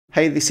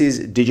Hey, this is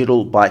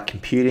Digital Byte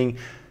Computing.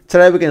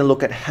 Today we're going to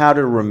look at how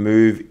to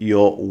remove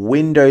your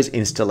Windows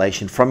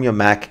installation from your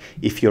Mac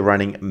if you're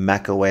running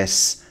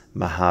macOS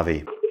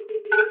Mojave.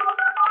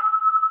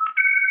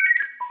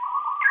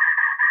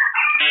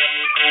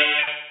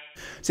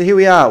 So here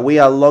we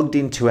are logged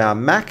into our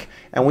Mac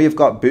and we've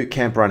got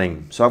Bootcamp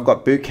running. So I've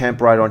got Bootcamp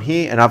right on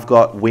here and I've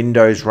got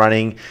Windows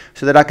running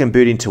so that I can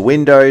boot into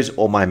Windows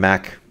or my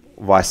Mac,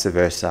 vice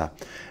versa.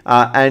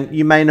 And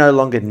you may no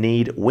longer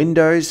need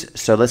Windows,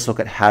 so let's look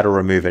at how to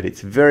remove it.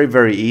 It's very,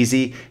 very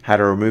easy how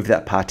to remove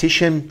that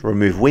partition,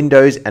 remove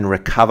Windows, and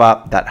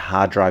recover that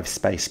hard drive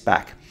space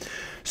back.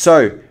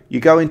 So you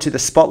go into the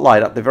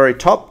spotlight up the very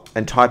top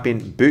and type in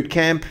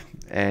Bootcamp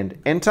and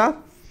enter,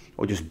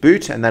 or just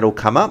boot, and that'll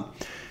come up.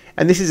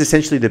 And this is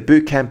essentially the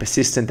Bootcamp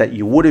assistant that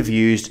you would have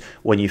used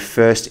when you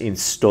first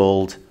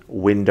installed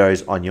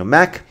Windows on your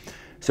Mac.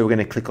 So we're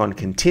going to click on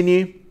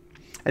continue.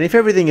 And if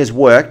everything has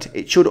worked,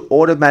 it should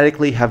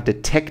automatically have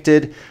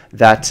detected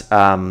that,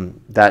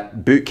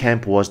 that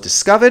Bootcamp was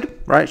discovered,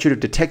 right? It should have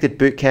detected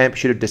Bootcamp,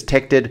 should have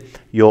detected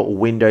your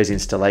Windows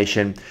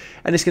installation.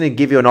 And it's going to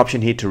give you an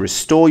option here to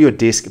restore your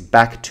disk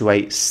back to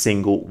a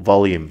single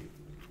volume.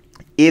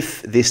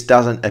 If this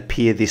doesn't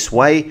appear this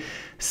way,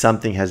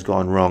 something has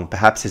gone wrong.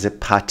 Perhaps there's a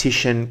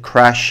partition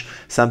crash,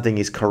 something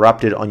is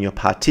corrupted on your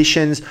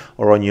partitions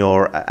or on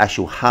your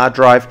actual hard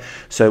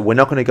drive. So we're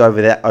not going to go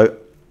over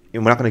that.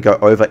 And we're not going to go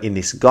over in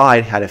this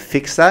guide how to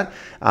fix that,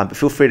 but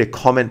feel free to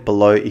comment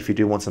below if you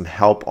do want some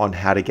help on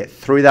how to get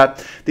through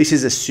that. This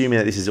is assuming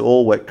that this has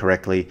all worked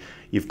correctly.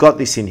 You've got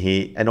this in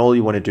here and all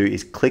you want to do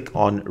is click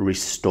on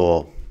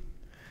restore.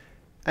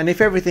 And if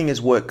everything has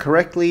worked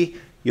correctly,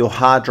 your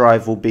hard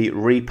drive will be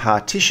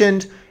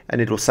repartitioned and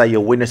it will say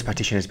your Windows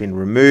partition has been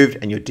removed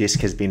and your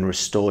disk has been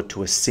restored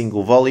to a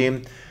single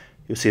volume.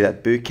 You'll see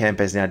that Bootcamp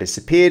has now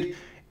disappeared.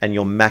 And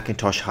your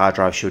Macintosh hard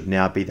drive should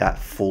now be that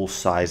full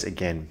size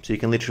again. So you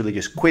can literally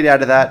just quit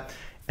out of that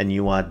and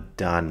you are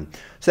done.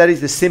 So that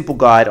is the simple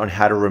guide on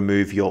how to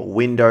remove your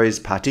Windows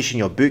partition,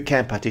 your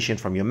Bootcamp partition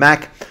from your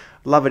Mac.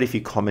 Love it if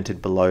you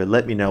commented below.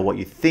 Let me know what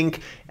you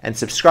think and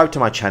subscribe to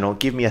my channel.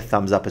 Give me a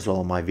thumbs up as well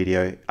on my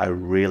video. I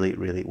really,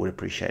 really would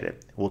appreciate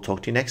it. We'll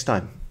talk to you next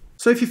time.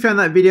 So if you found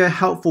that video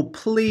helpful,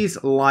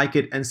 please like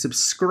it and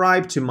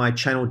subscribe to my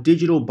channel,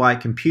 Digital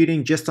Byte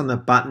Computing, just on the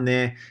button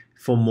there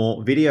for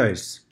more videos.